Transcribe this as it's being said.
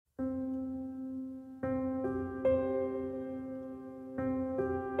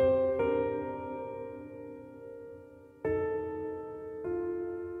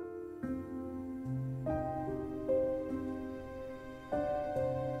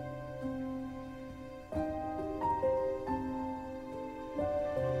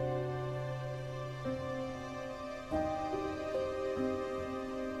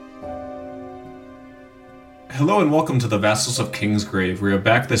Hello and welcome to the Vassals of Kingsgrave. We are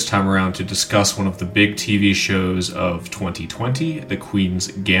back this time around to discuss one of the big TV shows of 2020, The Queen's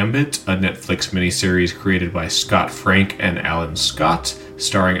Gambit, a Netflix miniseries created by Scott Frank and Alan Scott,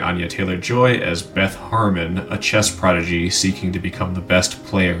 starring Anya Taylor-Joy as Beth Harmon, a chess prodigy seeking to become the best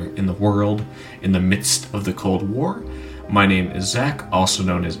player in the world in the midst of the Cold War. My name is Zach, also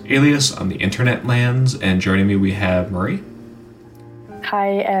known as Alias on the internet lands, and joining me we have Marie.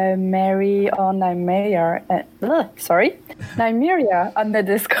 Hi, Mary on Nymeria. Nymeria on the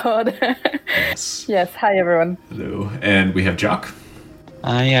Discord. Yes. Yes, hi everyone. Hello. And we have Jock.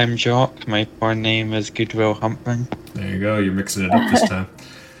 Hi, I'm Jock. My porn name is Goodwill Humphrey. There you go, you're mixing it up this time.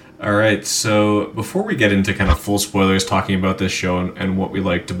 Alright, so before we get into kind of full spoilers talking about this show and what we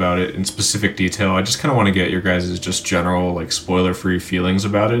liked about it in specific detail, I just kind of want to get your guys' just general, like, spoiler-free feelings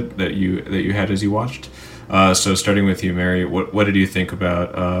about it that you had as you watched. So starting with you, Mary, what did you think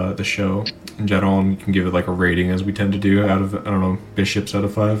about the show in general? And you can give it like a rating as we tend to do out of, I don't know, bishops out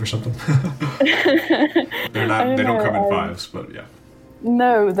of 5 or something. They don't come in 5s, but yeah.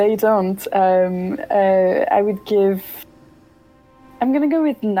 No, they don't. I would give... I'm going to go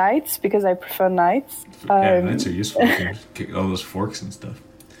with knights because I prefer knights. Yeah, knights are useful. You can kick all those forks and stuff.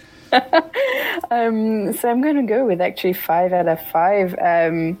 So I'm going to go with actually 5 out of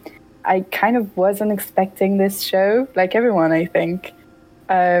 5. I kind of wasn't expecting this show, like everyone, I think.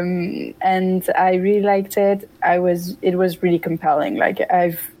 And I really liked it. It was really compelling. Like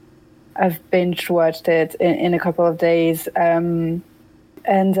I've binge watched it in a couple of days. And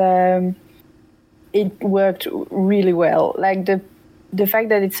it worked really well. Like the fact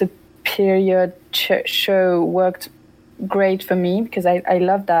that it's a period show worked great for me because I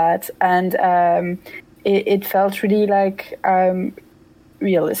love that. And it felt really like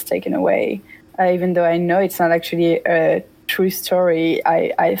realistic in a way, even though I know it's not actually a true story.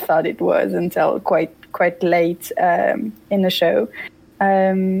 I thought it was until quite late in the show,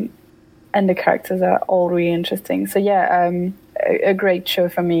 and the characters are all really interesting. So yeah, a great show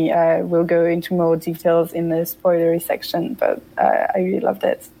for me. We'll go into more details in the spoilery section, but I really loved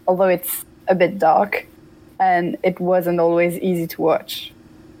it. Although it's a bit dark, and it wasn't always easy to watch.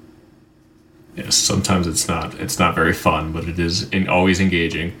 Yes, sometimes it's not very fun, but it is always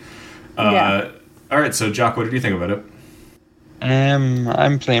engaging. Yeah. All right, so Jock, what did you think about it?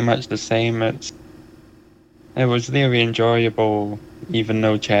 I'm pretty much the same. It was really enjoyable, even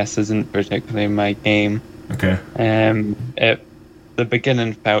though chess isn't particularly my game. Okay. The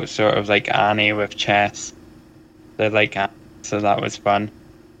beginning felt sort of like Annie with chess. So that was fun,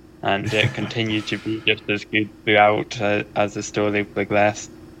 and it continued to be just as good throughout as the story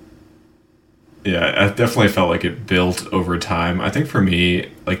progressed. Yeah, I definitely felt like it built over time. I think for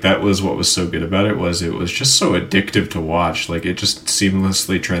me, like that was what was so good about it was just so addictive to watch. Like it just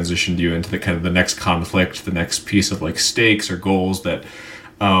seamlessly transitioned you into the kind of the next conflict, the next piece of like stakes or goals that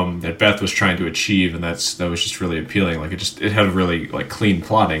that Beth was trying to achieve, and that was just really appealing. Like it had a really like clean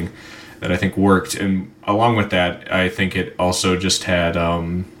plotting that I think worked, and along with that, I think it also just had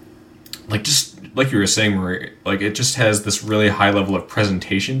like you were saying, Marie, like it just has this really high level of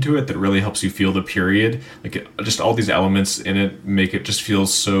presentation to it that really helps you feel the period. Like just all these elements in it make it just feel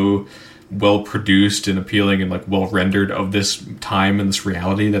so well produced and appealing and like well rendered of this time and this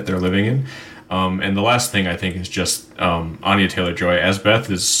reality that they're living in. And the last thing I think is just Anya Taylor-Joy as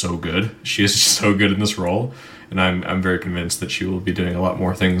Beth is so good. She is just so good in this role, and I'm very convinced that she will be doing a lot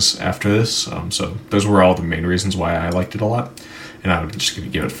more things after this. So those were all the main reasons why I liked it a lot. And I would just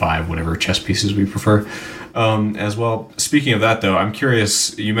give it 5, whatever chess pieces we prefer. As well, speaking of that, though, I'm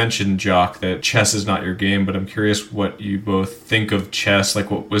curious, you mentioned, Jock, that chess is not your game, but I'm curious what you both think of chess.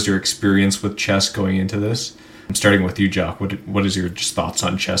 Like, what was your experience with chess going into this? I'm starting with you, Jock. What is your just thoughts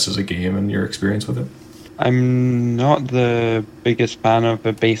on chess as a game and your experience with it? I'm not the biggest fan of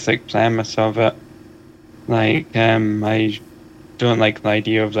the basic premise of it. Like, I don't like the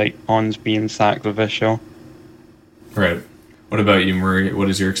idea of, like, pawns being sacrificial. Right. What about you, Marie? What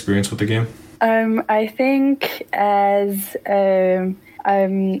is your experience with the game? I think as a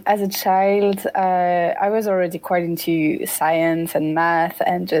child, I was already quite into science and math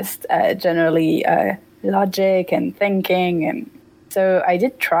and just generally logic and thinking, and so I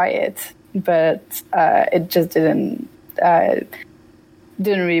did try it, but it just didn't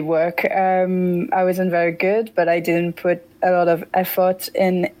really work. I wasn't very good, but I didn't put a lot of effort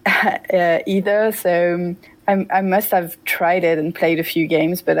in either. So I must have tried it and played a few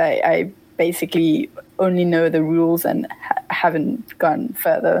games, but I basically only know the rules and haven't gone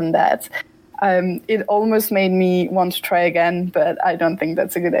further than that. It almost made me want to try again, but I don't think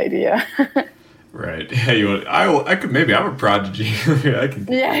that's a good idea. Right. Yeah, I could, maybe I'm a prodigy. I can.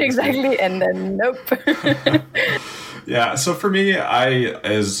 Yeah, exactly. And then nope. Yeah, so for me,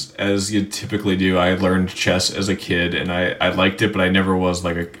 as you typically do, I learned chess as a kid, and I liked it, but I never was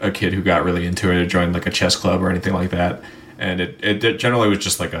like a kid who got really into it or joined like a chess club or anything like that. And it generally was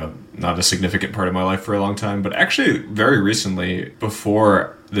just like not a significant part of my life for a long time. But actually, very recently,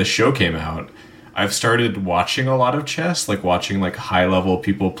 before the show came out, I've started watching a lot of chess, like watching like high level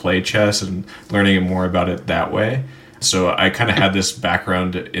people play chess and learning more about it that way. So I kind of had this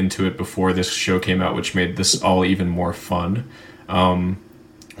background into it before this show came out, which made this all even more fun,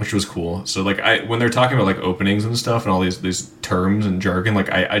 which was cool. So like when they're talking about like openings and stuff and all these terms and jargon, like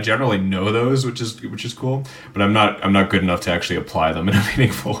I generally know those, which is cool. But I'm not good enough to actually apply them in a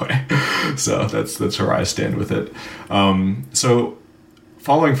meaningful way. So that's where I stand with it. So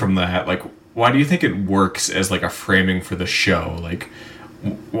following from that, like, why do you think it works as like a framing for the show? Like,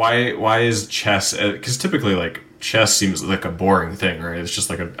 why is chess? Because typically, like, chess seems like a boring thing, right? It's just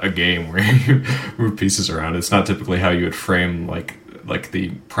like a game where you move pieces around. It's not typically how you would frame like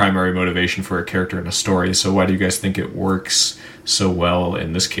the primary motivation for a character in a story. So why do you guys think it works so well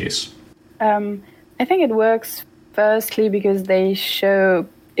in this case? I think it works firstly because they show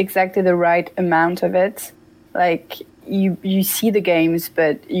exactly the right amount of it. Like you see the games,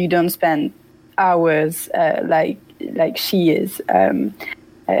 but you don't spend hours like she is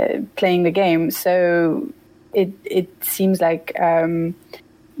playing the game. So it seems like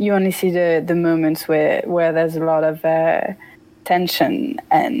you only see the moments where there's a lot of tension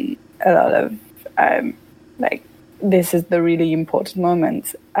and a lot of like this is the really important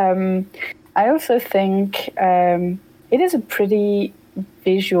moment. I also think it is a pretty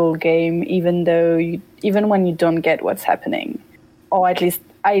visual game, even when you don't get what's happening, or at least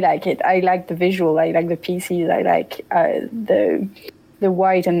I like it. I like the visual. I like the pieces. I like the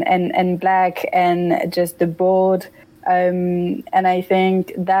white and black and just the board. And I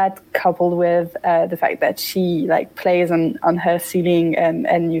think that coupled with the fact that she like plays on her ceiling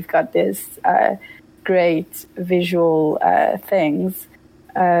and you've got this great visual things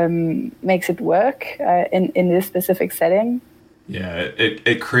makes it work in this specific setting. Yeah,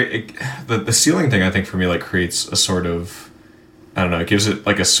 the ceiling thing, I think, for me, like, creates a sort of, I don't know, it gives it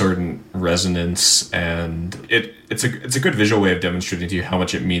like a certain resonance, and it's a good visual way of demonstrating to you how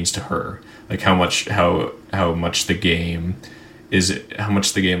much it means to her, like how much the game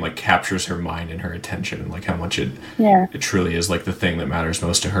like captures her mind and her attention, and like how much it truly is like the thing that matters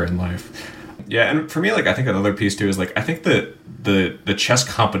most to her in life. Yeah, and for me, like, I think another piece too is like I think that the chess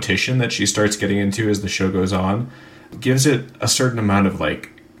competition that she starts getting into as the show goes on gives it a certain amount of like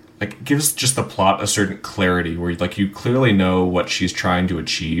gives just the plot a certain clarity where like you clearly know what she's trying to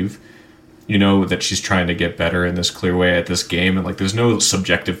achieve. You know that she's trying to get better in this clear way at this game, and like there's no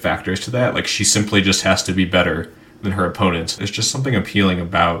subjective factors to that. Like she simply just has to be better than her opponents. There's just something appealing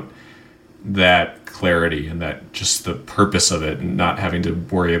about that clarity and that just the purpose of it, and not having to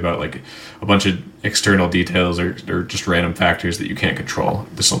worry about like a bunch of external details or just random factors that you can't control.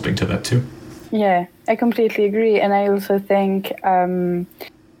 There's something to that too. Yeah, I completely agree, and I also think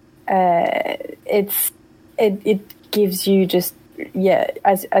it gives you just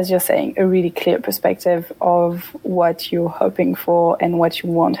as you're saying, a really clear perspective of what you're hoping for and what you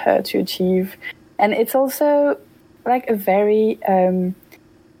want her to achieve. And it's also like a very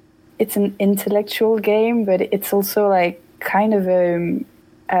it's an intellectual game, but it's also like kind of a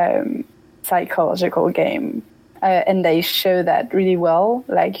psychological game. And they show that really well.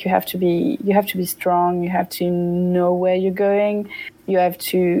 Like you have to be strong. You have to know where you're going. You have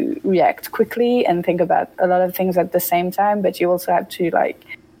to react quickly and think about a lot of things at the same time. But you also have to like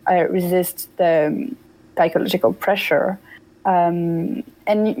resist the psychological pressure. And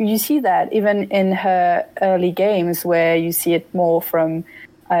you see that even in her early games, where you see it more from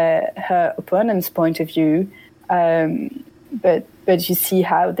her opponent's point of view. But you see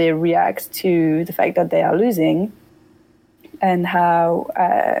how they react to the fact that they are losing, and how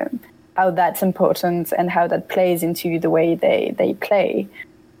that's important, and how that plays into the way they play.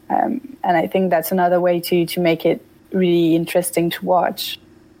 And I think that's another way to make it really interesting to watch.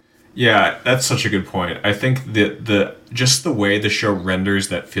 Yeah, that's such a good point. I think that just the way the show renders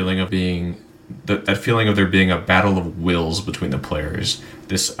that feeling of being that feeling of there being a battle of wills between the players,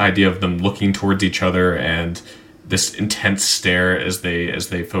 this idea of them looking towards each other and this intense stare as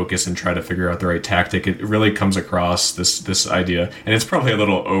they focus and try to figure out the right tactic. It really comes across this idea, and it's probably a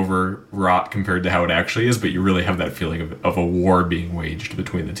little overwrought compared to how it actually is, but you really have that feeling of a war being waged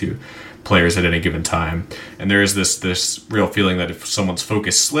between the two players at any given time. And there is this real feeling that if someone's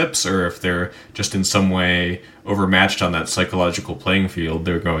focus slips, or if they're just in some way overmatched on that psychological playing field,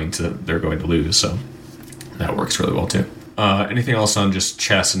 they're going to lose. So that works really well too. Anything else on just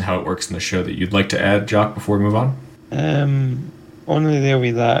chess and how it works in the show that you'd like to add, Jock, before we move on? Only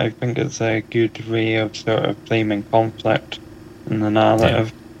really that I think it's a good way of sort of framing conflict in the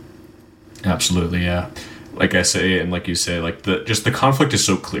narrative. Yeah. Absolutely, yeah. Like I say, and like you say, like the conflict is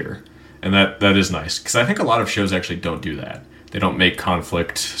so clear, and that is nice, because I think a lot of shows actually don't do that. They don't make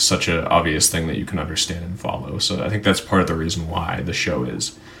conflict such an obvious thing that you can understand and follow. So I think that's part of the reason why the show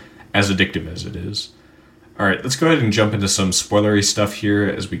is as addictive as it is. All right, let's go ahead and jump into some spoilery stuff here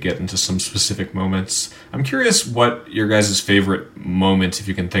as we get into some specific moments. I'm curious what your guys' favorite moment, if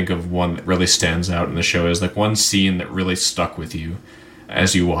you can think of one that really stands out in the show, is, like one scene that really stuck with you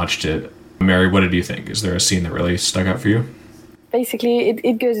as you watched it. Mary, what did you think? Is there a scene that really stuck out for you? Basically,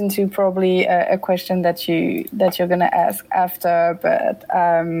 it goes into probably a question that you're going to ask after, but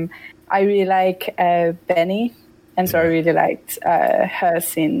I really like Benny, and so I really liked her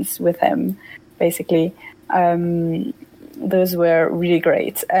scenes with him, basically. Those were really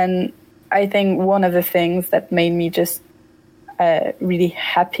great. And I think one of the things that made me just really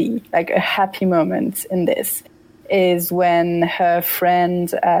happy, like a happy moment in this, is when her friend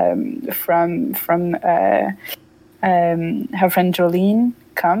from her friend Jolene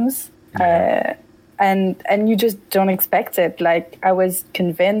comes, and you just don't expect it. Like, I was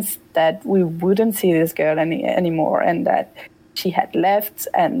convinced that we wouldn't see this girl anymore, and that she had left,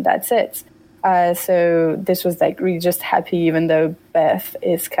 and that's it. So this was like really just happy, even though Beth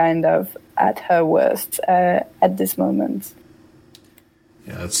is kind of at her worst at this moment.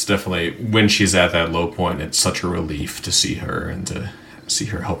 Yeah, it's definitely, when she's at that low point, it's such a relief to see her, and to see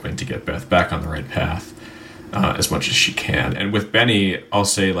her helping to get Beth back on the right path as much as she can. And with Benny, I'll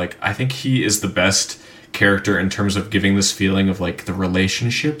say, like, I think he is the best character in terms of giving this feeling of, like, the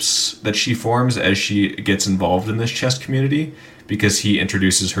relationships that she forms as she gets involved in this chess community, because he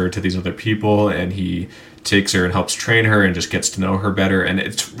introduces her to these other people, and he takes her and helps train her and just gets to know her better. And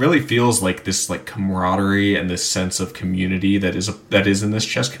it really feels like this, like, camaraderie and this sense of community that is in this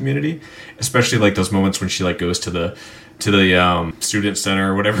chess community, especially like those moments when she, like, goes to the student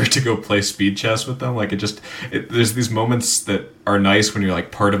center or whatever to go play speed chess with them. Like, there's these moments that are nice when you're,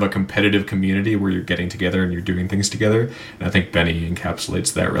 like, part of a competitive community where you're getting together and you're doing things together. And I think Benny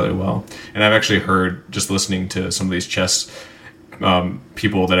encapsulates that really well. And I've actually heard, just listening to some of these chess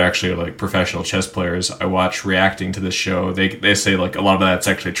people that are actually, like, professional chess players I watch reacting to this show, they say, like, a lot of that's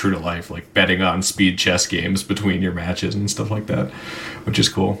actually true to life, like betting on speed chess games between your matches and stuff like that, which is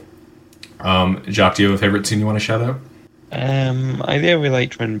cool. Jacques, do you have a favorite scene you want to shout out? I really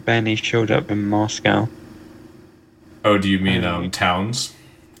liked when Benny showed up in Moscow. Oh, do you mean Towns?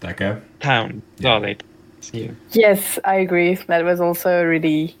 That guy? Town. Yeah. Sorry. You. Yes, I agree. That was also a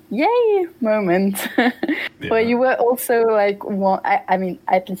really yay moment. Yeah. But you were also like, I mean,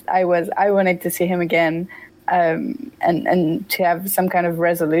 at least I wanted to see him again, and to have some kind of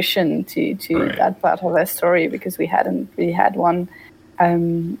resolution to right. that part of the story, because we hadn't really had one,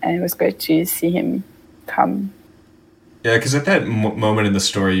 and it was great to see him come. Yeah, because at that moment in the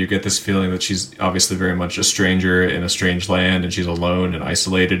story, you get this feeling that she's obviously very much a stranger in a strange land, and she's alone and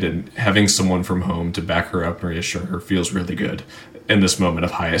isolated, and having someone from home to back her up and reassure her feels really good in this moment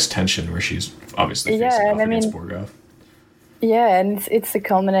of highest tension where she's obviously facing off against Borgov. Yeah, and it's a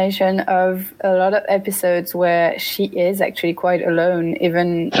culmination of a lot of episodes where she is actually quite alone,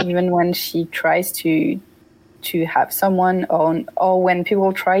 even when she tries to have someone, or when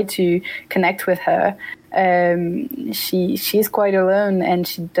people try to connect with her. She's quite alone, and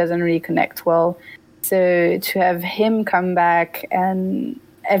she doesn't really connect well. So to have him come back, and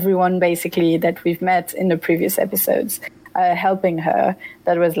everyone basically that we've met in the previous episodes helping her,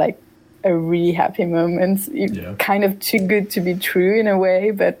 that was like a really happy moment. Yeah. Kind of too good to be true in a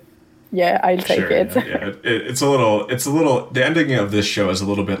way, but yeah, I'll take it. Yeah. It's a little. The ending of this show is a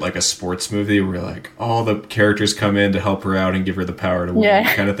little bit like a sports movie where, like, all the characters come in to help her out and give her the power to win,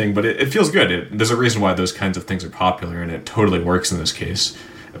 kind of thing. But it feels good. There's a reason why those kinds of things are popular, and it totally works in this case.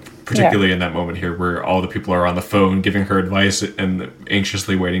 Particularly in that moment here where all the people are on the phone giving her advice and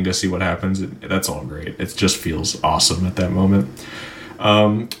anxiously waiting to see what happens. That's all great. It just feels awesome at that moment.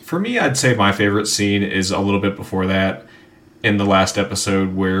 For me, I'd say my favorite scene is a little bit before that, in the last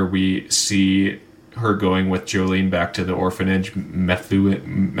episode, where we see her going with Jolene back to the orphanage,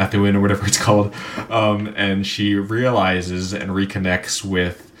 Methuen or whatever it's called, and she realizes and reconnects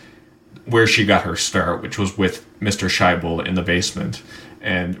with where she got her start, which was with Mr. Scheibel in the basement,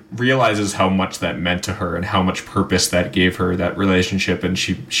 and realizes how much that meant to her and how much purpose that gave her, that relationship. And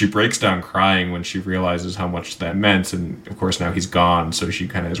she breaks down crying when she realizes how much that meant. And of course now he's gone, so she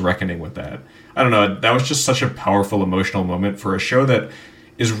kind of is reckoning with that. I don't know, that was just such a powerful emotional moment for a show that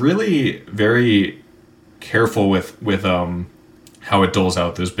is really very careful with how it doles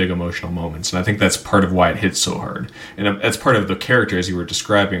out those big emotional moments. And I think that's part of why it hits so hard. And that's part of the character, as you were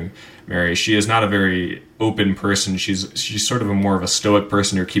describing, Mary. She is not a very open person. She's sort of more of a stoic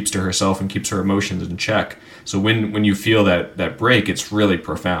person who keeps to herself and keeps her emotions in check. So when you feel that break, it's really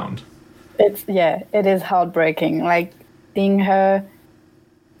profound. It is heartbreaking. Like seeing her,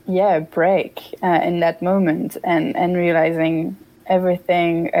 break in that moment and realizing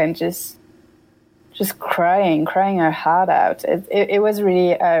everything and just crying her heart out. It was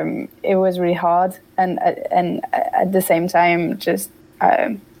really hard and at the same time just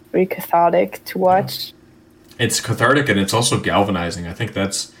very cathartic to watch. Yeah. It's cathartic and it's also galvanizing. I think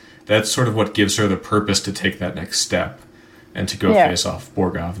that's sort of what gives her the purpose to take that next step and to go face off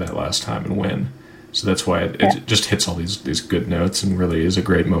Borgov that last time and win. So that's why it just hits all these good notes and really is a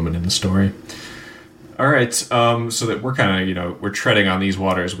great moment in the story. All right, so that we're kind of, we're treading on these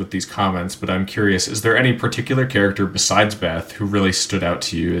waters with these comments, but I'm curious, is there any particular character besides Beth who really stood out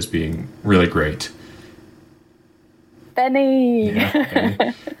to you as being really great? Benny. Yeah,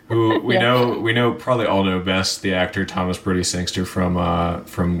 Benny. Who we know probably all know best, the actor Thomas Brodie Sangster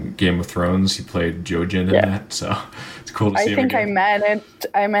from Game of Thrones. He played Jojen in that, so it's cool to see him again.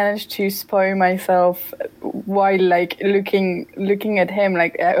 I managed to spoil myself while looking at him.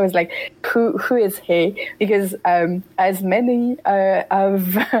 Like I was like, who is he? Because as many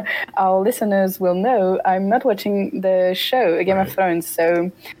of our listeners will know, I'm not watching the show Game of Thrones,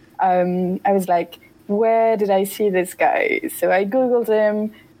 so I was like, where did I see this guy? So I Googled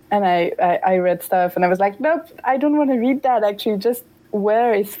him and I read stuff and I was like, nope, I don't want to read that actually, just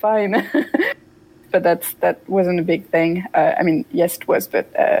where is fine. But that wasn't a big thing. I mean, yes, it was, but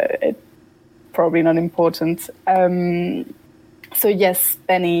it's probably not important. So yes,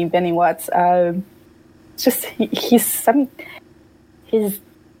 Benny Watts. Just he's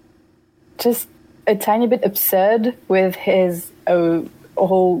just a tiny bit absurd with his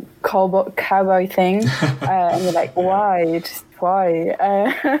whole cowboy thing, and you're like, why? Just why?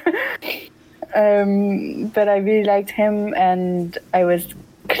 But I really liked him, and I was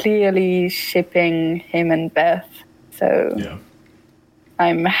clearly shipping him and Beth. So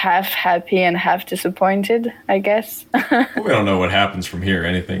I'm half happy and half disappointed, I guess. Well, we don't know what happens from here.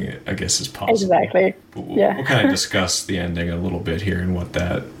 Anything, I guess, is possible. Exactly. But we'll kind of discuss the ending a little bit here and what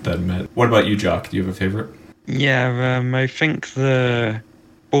that meant. What about you, Jock? Do you have a favorite? Yeah, I think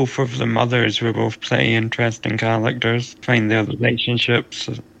both of the mothers were both pretty interesting characters. I find their relationships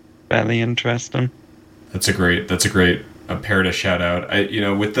fairly interesting. That's a great pair to shout out.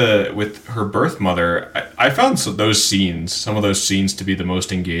 With her birth mother, I found some of those scenes to be the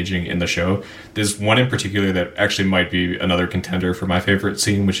most engaging in the show. There's one in particular that actually might be another contender for my favorite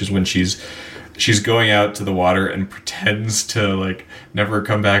scene, which is when she's going out to the water and pretends to never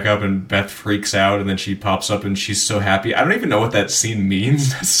come back up, and Beth freaks out, and then she pops up and she's so happy. I don't even know what that scene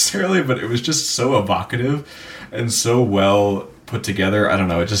means necessarily, but it was just so evocative and so well put together. I don't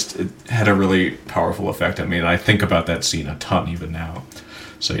know, it had a really powerful effect on me, and I think about that scene a ton even now.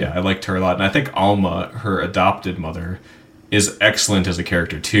 So yeah, I liked her a lot, and I think Alma, her adopted mother, is excellent as a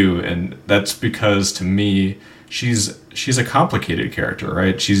character too, and that's because to me she's a complicated character,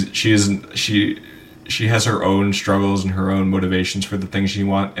 right? She has her own struggles and her own motivations for the things she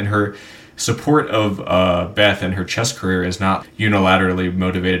wants, and her support of Beth and her chess career is not unilaterally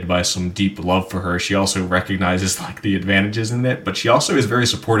motivated by some deep love for her. She also recognizes the advantages in it, but she also is very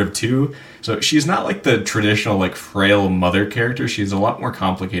supportive too. So she's not the traditional frail mother character. She's a lot more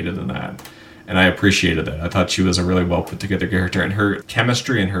complicated than that, and I appreciated that. I thought she was a really well put together character, and her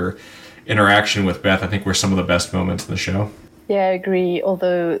chemistry and her interaction with Beth, I think, were some of the best moments in the show. Yeah, I agree,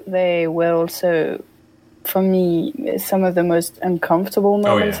 although they were also, for me, some of the most uncomfortable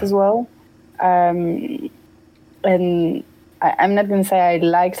moments as well. And I'm not going to say I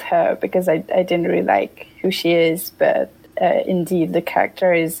liked her, because I didn't really like who she is, but indeed the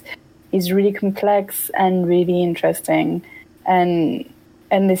character is really complex and really interesting, and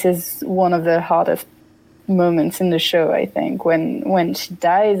this is one of the hardest moments in the show, I think, when she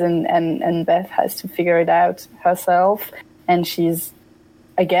dies and Beth has to figure it out herself, and she's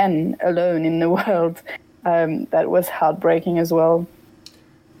again alone in the world. That was heartbreaking as well.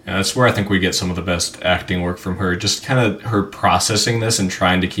 Yeah, that's where I think we get some of the best acting work from her. Just kind of her processing this and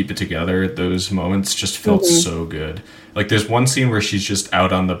trying to keep it together. Those moments just felt so good. Like there's one scene where she's just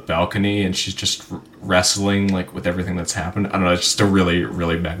out on the balcony and she's just wrestling like with everything that's happened. I don't know. It's just a really,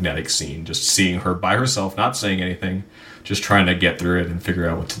 really magnetic scene. Just seeing her by herself, not saying anything, just trying to get through it and figure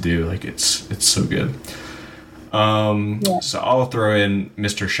out what to do. Like it's so good. So I'll throw in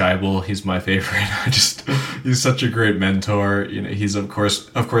Mr. Scheibel. He's my favorite. He's such a great mentor. You know, he's of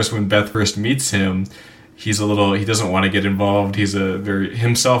course when Beth first meets him, he doesn't want to get involved. He's a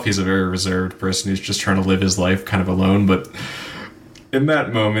very reserved person who's just trying to live his life kind of alone. But in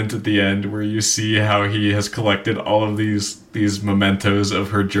that moment at the end where you see how he has collected all of these mementos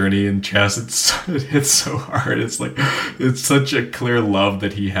of her journey in chess, it hits so hard. It's such a clear love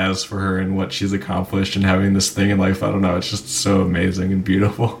that he has for her and what she's accomplished and having this thing in life. I don't know, it's just so amazing and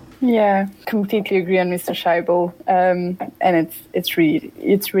beautiful. Yeah, completely agree on Mr. Scheibel. And it's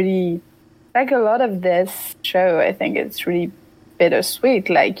really like a lot of this show, I think it's really bittersweet.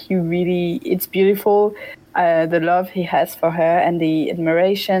 Like it's beautiful. The love he has for her and the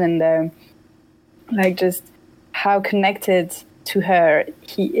admiration and the like, just how connected to her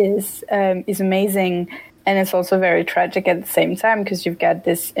he is amazing. And it's also very tragic at the same time because you've got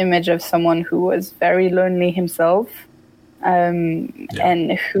this image of someone who was very lonely himself,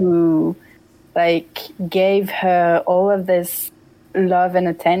 and who like gave her all of this love and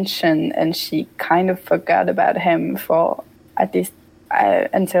attention, and she kind of forgot about him for at least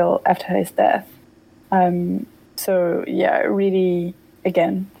until after his death. So yeah, really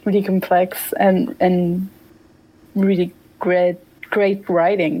complex and really great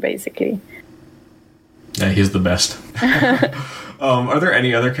writing, basically. Yeah, he's the best. Are there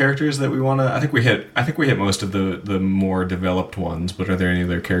any other characters that we want to? I think we hit most of the more developed ones, but are there any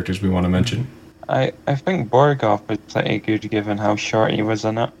other characters we want to mention? I think Borgoff was pretty good given how short he was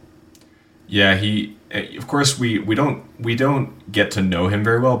in it. Yeah, of course we don't get to know him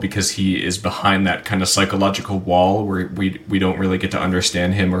very well because he is behind that kind of psychological wall where we don't really get to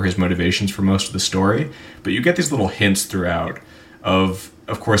understand him or his motivations for most of the story. But you get these little hints throughout of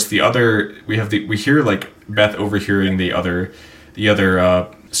course we hear like Beth overhearing the other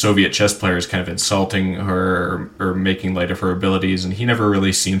Soviet chess players kind of insulting her or making light of her abilities, and he never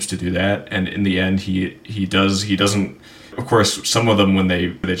really seems to do that. And in the end, he doesn't. Of course, some of them, when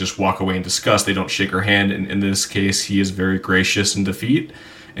they just walk away in disgust, they don't shake her hand. And in this case, he is very gracious in defeat.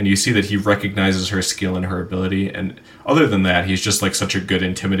 And you see that he recognizes her skill and her ability. And other than that, he's just like such a good,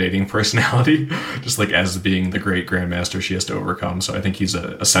 intimidating personality, just like as being the great grandmaster she has to overcome. So I think he's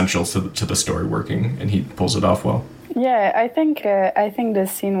essential to the story working, and he pulls it off well. Yeah, I think the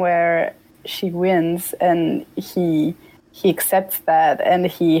scene where she wins and he accepts that and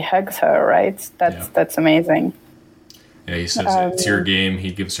he hugs her, right? That's amazing. Yeah, he says it's your game.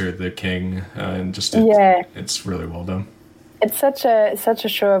 He gives her the king, and it's really well done. It's such a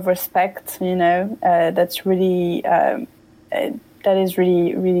show of respect, you know. That's really that is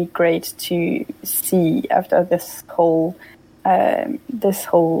really, really great to see after this whole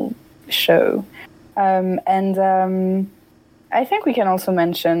show. I think we can also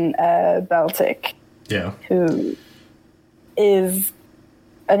mention Baltic, who is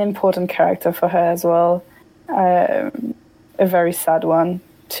an important character for her as well. A very sad one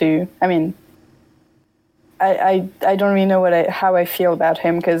too. I mean, I don't really know how I feel about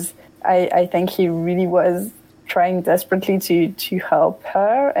him because I think he really was trying desperately to help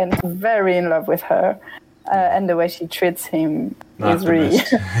her and very in love with her, and the way she treats him is really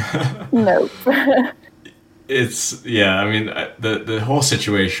nope. I mean, the whole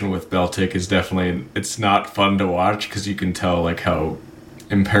situation with Baltic is definitely, it's not fun to watch because you can tell like how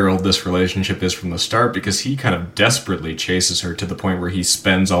imperiled this relationship is from the start, because he kind of desperately chases her to the point where he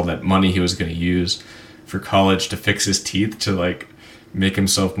spends all that money he was going to use for college to fix his teeth to like make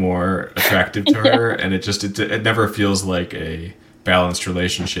himself more attractive to her, and it never feels like a balanced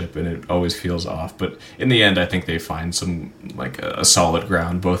relationship, and it always feels off. But in the end, I think they find some like a solid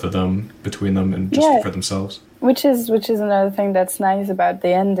ground, both of them, between them, and just for themselves. Which is another thing that's nice about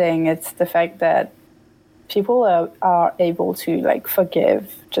the ending. It's the fact that people are able to like forgive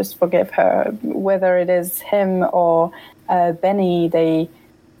her, whether it is him or Benny.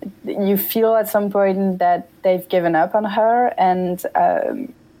 You feel at some point that they've given up on her, and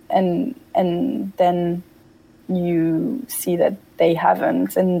then you see that they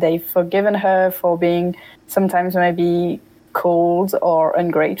haven't, and they've forgiven her for being sometimes maybe cold or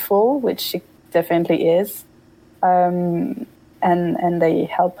ungrateful, which she definitely is, and they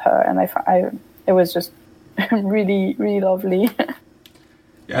help her, and it was just really, really lovely.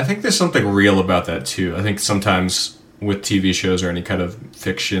 Yeah, I think there's something real about that too. I think sometimes with TV shows or any kind of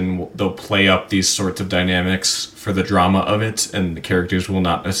fiction, they'll play up these sorts of dynamics for the drama of it, and the characters will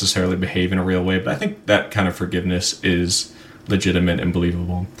not necessarily behave in a real way. But I think that kind of forgiveness is legitimate and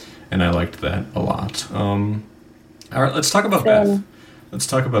believable, and I liked that a lot. All right, let's talk about Beth. Let's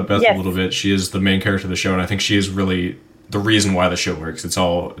talk about Beth a little bit. She is the main character of the show, and I think she is really the reason why the show works. It's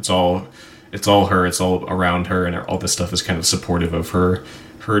all her. It's all around her, and all this stuff is kind of supportive of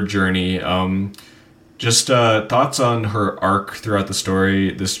her journey. Just thoughts on her arc throughout the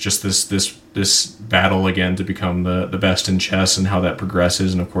story. This battle again to become the best in chess, and how that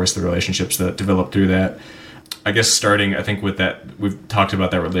progresses, and of course the relationships that develop through that. I guess starting, I think with that, we've talked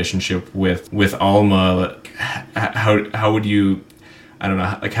about that relationship with Alma. Like, how would you, I don't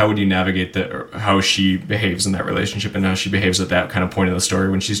know, like how would you navigate that, or how she behaves in that relationship, and how she behaves at that kind of point in the story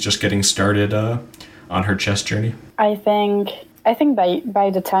when she's just getting started on her chess journey? I think by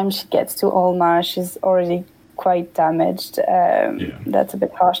the time she gets to Alma, she's already quite damaged. That's a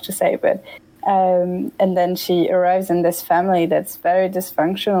bit harsh to say, but and then she arrives in this family that's very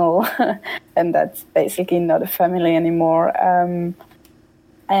dysfunctional, and that's basically not a family anymore. I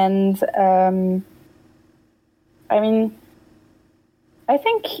mean, I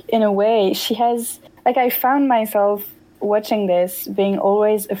think in a way she has, like, I found myself watching this being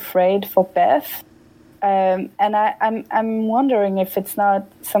always afraid for Beth. And I'm wondering if it's not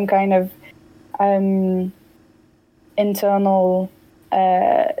some kind of internal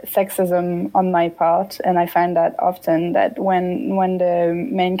sexism on my part, and I find that often that when the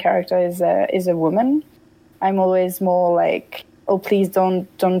main character is a woman, I'm always more like, oh, please don't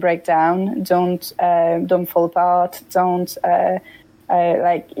break down, don't fall apart, don't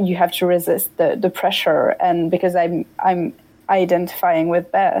like, you have to resist the pressure, and because I'm identifying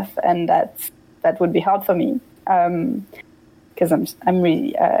with Beth, and that would be hard for me, because I'm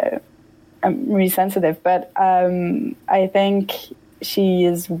really sensitive. But I think she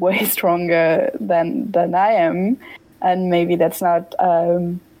is way stronger than I am, and maybe that's not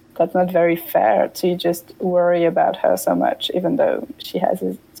very fair to just worry about her so much, even though she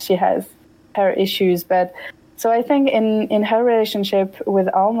has her issues. But so I think in her relationship with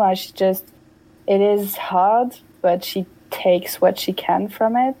Alma, it is hard, but she takes what she can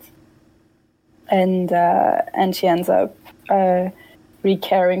from it. And she ends up really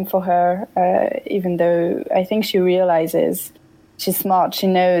caring for her, even though I think she realizes she's smart. She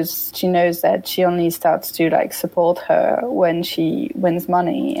knows that she only starts to like support her when she wins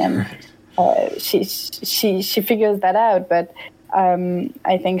money, and she figures that out. But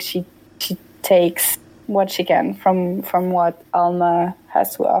I think she takes what she can from what Alma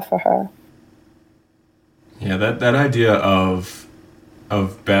has to offer her. Yeah, that idea of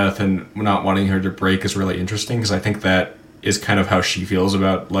Beth and not wanting her to break is really interesting, because I think that is kind of how she feels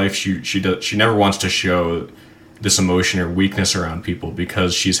about life. She never wants to show this emotion or weakness around people,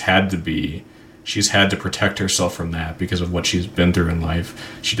 because she's had to protect herself from that because of what she's been through in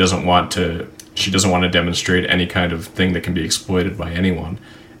life. She doesn't want to demonstrate any kind of thing that can be exploited by anyone.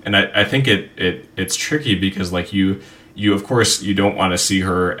 And I think it's tricky, because like you of course you don't want to see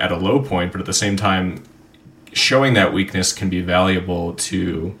her at a low point, but at the same time, showing that weakness can be valuable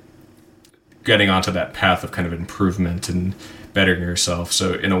to getting onto that path of kind of improvement and bettering yourself.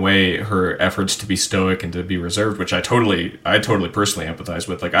 So in a way, her efforts to be stoic and to be reserved, which I totally personally empathize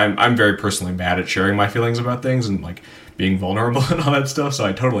with. Like I'm very personally bad at sharing my feelings about things and like being vulnerable and all that stuff. So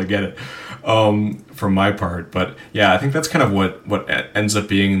I totally get it from my part. But yeah, I think that's kind of what ends up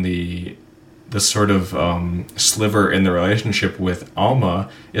being the sort of sliver in the relationship with Alma,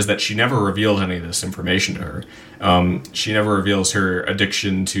 is that she never reveals any of this information to her. She never reveals her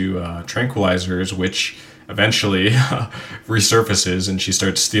addiction to tranquilizers, which eventually resurfaces, and she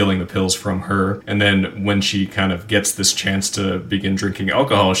starts stealing the pills from her. And then when she kind of gets this chance to begin drinking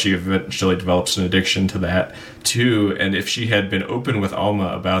alcohol, she eventually develops an addiction to that too. And if she had been open with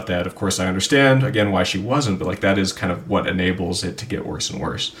Alma about that, of course I understand again why she wasn't, but like that is kind of what enables it to get worse and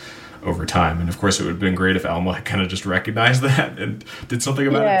worse over time. And of course it would have been great if Alma had kind of just recognized that and did something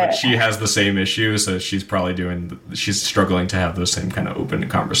about it, but she has the same issue, so she's struggling to have those same kind of open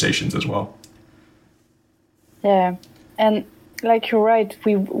conversations as well. Yeah, and like you're right,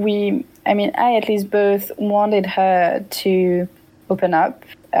 we I mean, I at least both wanted her to open up,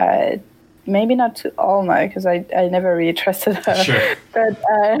 maybe not to Alma, because I never really trusted her, sure.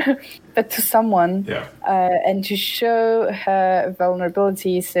 but to someone, yeah. And to show her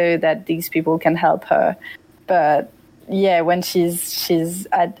vulnerability so that these people can help her. But yeah, when she's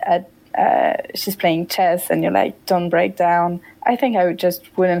playing chess and you're like, don't break down, I think I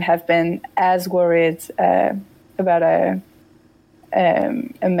wouldn't have been as worried about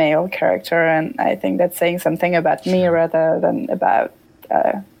a male character, and I think that's saying something about me rather than about.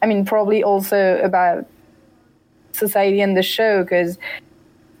 Probably also about society and the show, because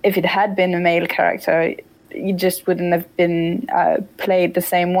if it had been a male character, it just wouldn't have been played the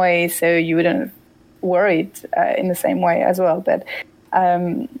same way, so you wouldn't have worried in the same way as well. But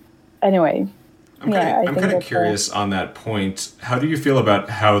anyway, I'm kind of curious on that point. How do you feel about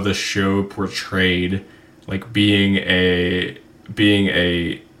how the show portrayed like being a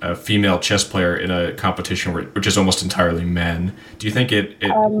female chess player in a competition which is almost entirely men? Do you think it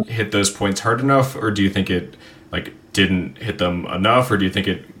hit those points hard enough, or do you think it like didn't hit them enough, or do you think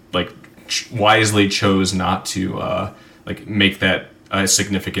it like wisely chose not to make that as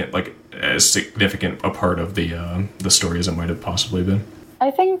significant a part of the story as it might have possibly been? I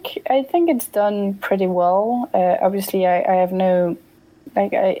think it's done pretty well. Obviously, I have no.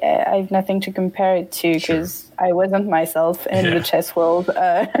 I have nothing to compare it to, because sure. I wasn't myself in the chess world in the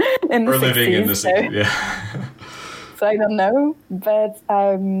 60s. Or living in the 60s, so I don't know. But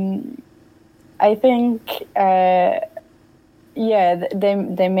I think,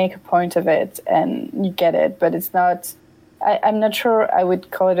 they make a point of it and you get it. But it's not... I'm not sure I would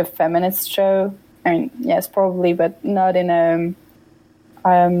call it a feminist show. I mean, yes, probably, but not in a...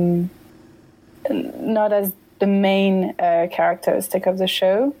 not as the main characteristic of the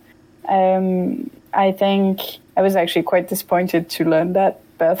show. I think I was actually quite disappointed to learn that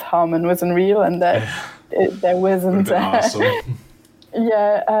Beth Harmon wasn't real and that there wasn't. Awesome.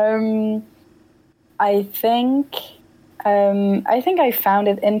 I think I found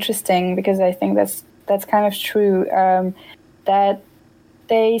it interesting, because I think that's kind of true. That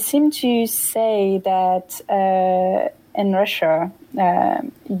they seem to say that in Russia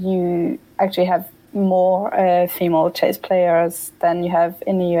you actually have more female chess players than you have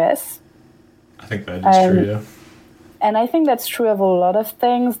in the US. I think that is true, yeah. And I think that's true of a lot of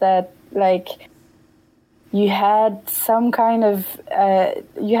things, that like you had some kind of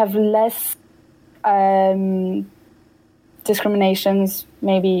you have less discriminations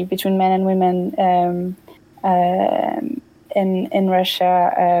maybe between men and women in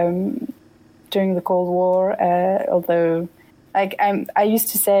Russia during the Cold War, although I used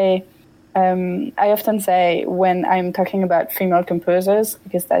to say, I often say when I'm talking about female composers,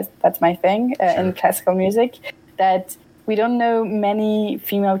 because that's my thing in classical music, that we don't know many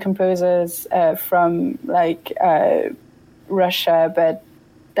female composers from Russia, but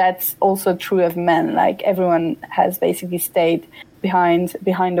that's also true of men. Like everyone has basically stayed behind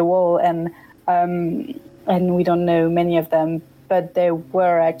the wall, and we don't know many of them, but they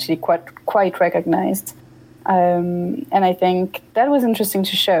were actually quite recognized. And I think that was interesting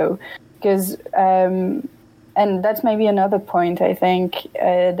to show, because and that's maybe another point. I think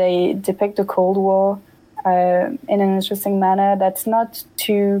they depict the Cold War in an interesting manner that's not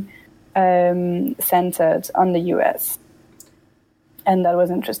too centered on the US, and that was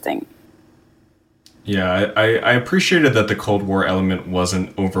interesting. Yeah, I appreciated that the Cold War element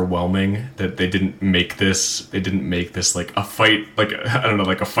wasn't overwhelming. That they didn't make this like a fight, like I don't know,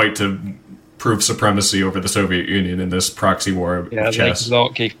 like a fight to prove supremacy over the Soviet Union in this proxy war of chess.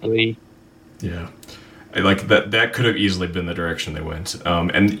 Like VoK. Yeah, like that could have easily been the direction they went.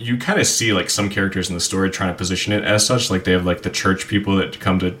 And you kind of see like some characters in the story trying to position it as such. Like they have like the church people that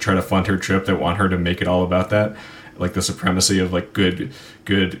come to try to fund her trip that want her to make it all about that. Like the supremacy of like good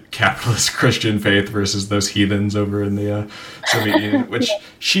capitalist Christian faith versus those heathens over in the Soviet Union, which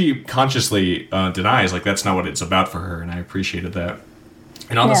she consciously denies. Like that's not what it's about for her, and I appreciated that.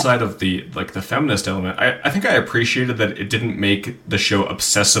 And on the side of the feminist element, I think I appreciated that it didn't make the show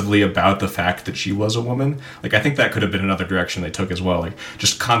obsessively about the fact that she was a woman. Like I think that could have been another direction they took as well, like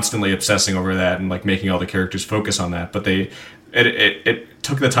just constantly obsessing over that and like making all the characters focus on that. But it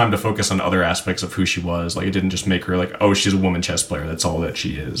took the time to focus on other aspects of who she was. Like it didn't just make her like, oh, she's a woman chess player, that's all that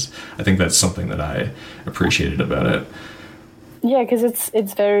she is. I think that's something that I appreciated about it. Yeah, because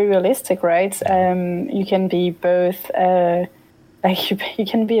it's very realistic, right? You can be both. You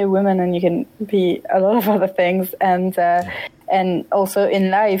can be a woman and you can be a lot of other things, and also in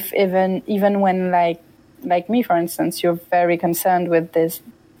life, even when like me, for instance, you're very concerned with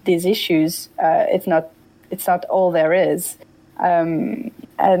these issues. It's not all there is, and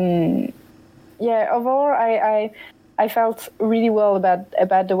overall, I felt really well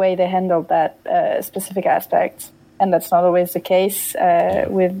about the way they handled that specific aspect, and that's not always the case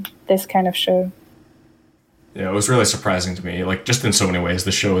with this kind of show. Yeah, it was really surprising to me. Like, just in so many ways,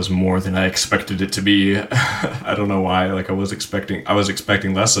 the show is more than I expected it to be. I don't know why. Like, I was expecting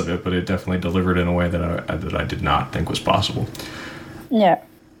less of it, but it definitely delivered in a way that I did not think was possible. Yeah.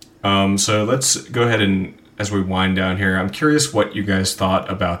 So let's go ahead and as we wind down here, I'm curious what you guys thought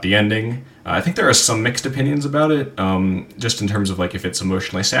about the ending. I think there are some mixed opinions about it, just in terms of like if it's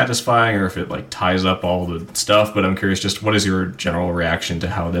emotionally satisfying or if it like ties up all the stuff. But I'm curious, just what is your general reaction to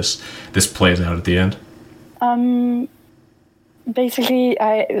how this plays out at the end? Basically,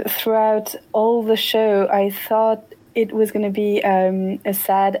 throughout all the show, I thought it was going to be a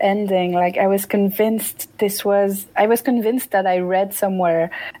sad ending. Like I was convinced that I read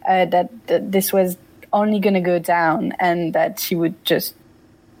somewhere that this was only going to go down and that she would just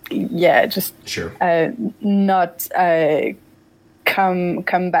sure. Not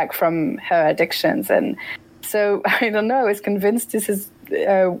come back from her addictions. And so I don't know. I was convinced this is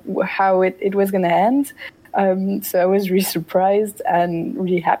how it was going to end. So I was really surprised and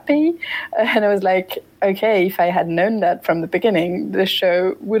really happy. And I was like, okay, if I had known that from the beginning, the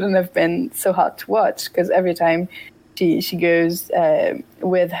show wouldn't have been so hard to watch, because every time she goes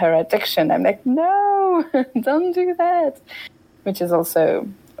with her addiction, I'm like, no, don't do that. Which is also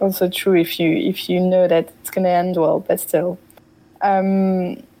true if you know that it's going to end well, but still.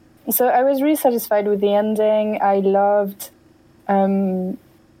 So I was really satisfied with the ending. I loved...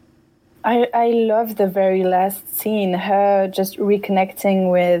 I love the very last scene, her just reconnecting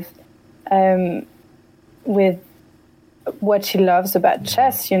with what she loves about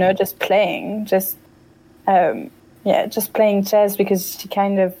chess, just playing, just playing chess, because she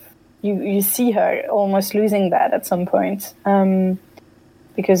kind of, you see her almost losing that at some point,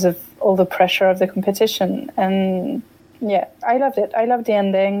 because of all the pressure of the competition. And yeah, I loved it. I loved the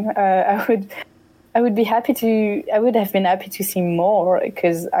ending. I would have been happy to see more,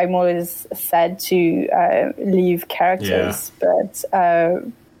 because I'm always sad to leave characters. Yeah.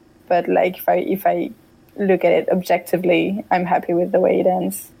 But like if I look at it objectively, I'm happy with the way it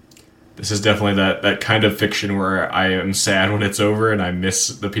ends. This is definitely that kind of fiction where I am sad when it's over and I miss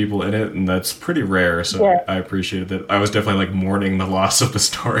the people in it, and that's pretty rare, so yeah. I appreciated that. I was definitely like mourning the loss of the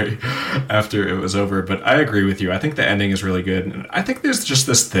story after it was over, but I agree with you. I think the ending is really good, and I think there's just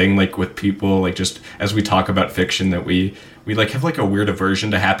this thing like with people, like just as we talk about fiction, that we like have like a weird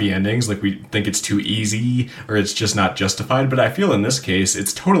aversion to happy endings. Like we think it's too easy or it's just not justified, but I feel in this case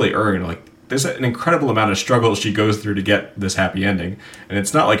it's totally earned. Like there's an incredible amount of struggle she goes through to get this happy ending. And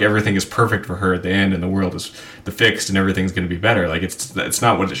it's not like everything is perfect for her at the end and the world is fixed and everything's going to be better. Like it's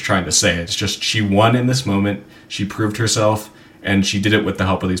not what it's trying to say. It's just she won in this moment. She proved herself, and she did it with the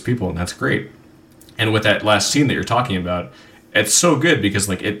help of these people, and that's great. And with that last scene that you're talking about, it's so good because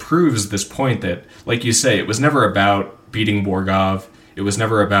like it proves this point that, like you say, it was never about beating Borgov. It was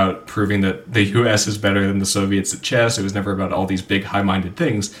never about proving that the U.S. is better than the Soviets at chess. It was never about all these big, high-minded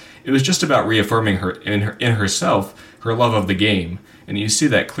things. It was just about reaffirming her in herself her love of the game, and you see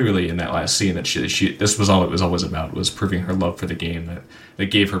that clearly in that last scene. That she this was all it was always about, was proving her love for the game that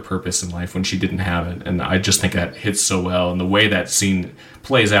gave her purpose in life when she didn't have it. And I just think that hits so well, and the way that scene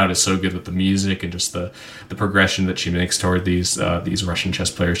plays out is so good with the music and just the progression that she makes toward these Russian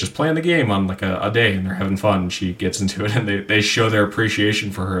chess players just playing the game on like a day, and they're having fun. She gets into it, and they show their appreciation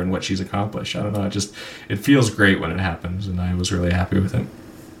for her and what she's accomplished. I don't know, it feels great when it happens, and I was really happy with it.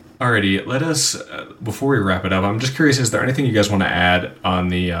 Alrighty, let us, before we wrap it up, I'm just curious, is there anything you guys want to add on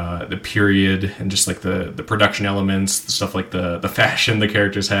the period and just like the production elements, the stuff like the fashion the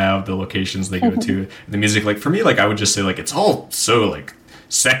characters have, the locations they go to, the music? Like for me, like I would just say like it's all so like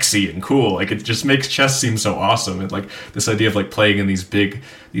sexy and cool. Like it just makes chess seem so awesome. And like this idea of like playing in these big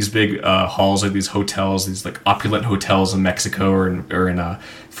halls, like these hotels, these like opulent hotels in Mexico or in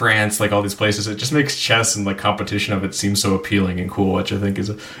France, like all these places, it just makes chess and like competition of it seem so appealing and cool, which I think is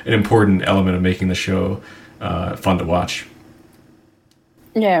an important element of making the show fun to watch.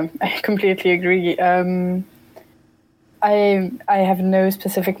 Yeah, I completely agree. I have no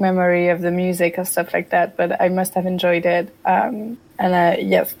specific memory of the music or stuff like that, but I must have enjoyed it. And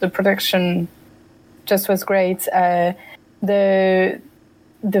yes, the production just was great.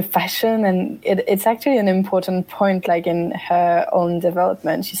 The fashion, and it's actually an important point, like in her own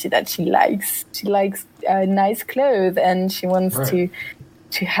development. You see that she likes nice clothes, and she wants to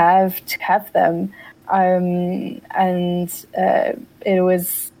have them. It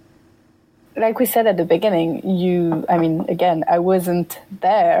was, like we said at the beginning, again, I wasn't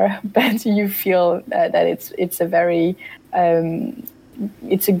there, but you feel that it's a very,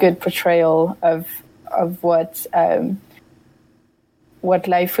 it's a good portrayal of what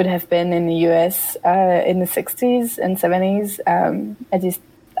life would have been in the US in the 60s and 70s. At least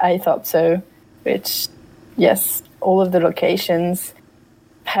I thought so. Which, yes, all of the locations.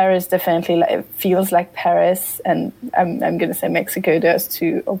 Paris definitely feels like Paris, and I'm going to say Mexico does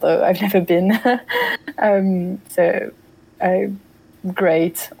too, although I've never been. So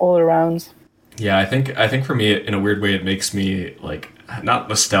great all around. Yeah, I think for me, in a weird way, it makes me like not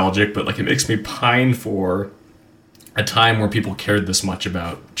nostalgic, but like it makes me pine for a time where people cared this much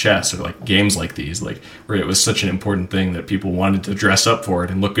about chess or like games like these, like where it was such an important thing that people wanted to dress up for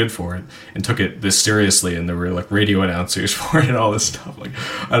it and look good for it and took it this seriously, and there were like radio announcers for it and all this stuff. Like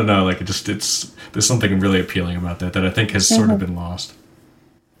I don't know, like there's something really appealing about that I think has sort of been lost.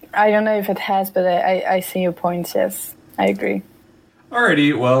 I don't know if it has, but I see your points. Yes, I agree.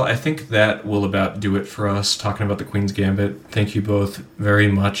 Alrighty, well, I think that will about do it for us talking about the Queen's Gambit. Thank you both very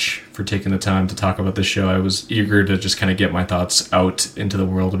much for taking the time to talk about this show. I was eager to just kind of get my thoughts out into the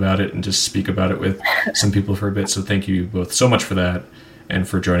world about it and just speak about it with some people for a bit. So thank you both so much for that and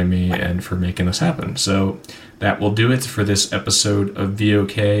for joining me and for making this happen. So that will do it for this episode of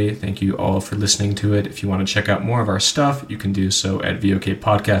VoK. Thank you all for listening to it. If you want to check out more of our stuff, you can do so at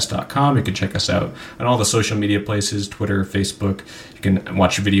vokpodcast.com. You can check us out on all the social media places, Twitter, Facebook. You can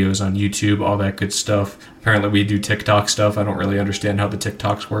watch videos on YouTube, all that good stuff. Apparently we do TikTok stuff. I don't really understand how the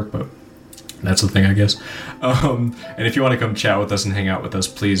TikToks work, but that's the thing, I guess. And if you want to come chat with us and hang out with us,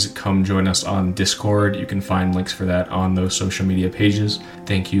 please come join us on Discord. You can find links for that on those social media pages.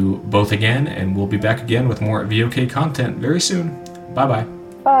 Thank you both again, and we'll be back again with more VoK content very soon. Bye-bye.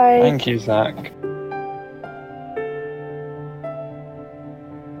 Bye. Thank you, Zach.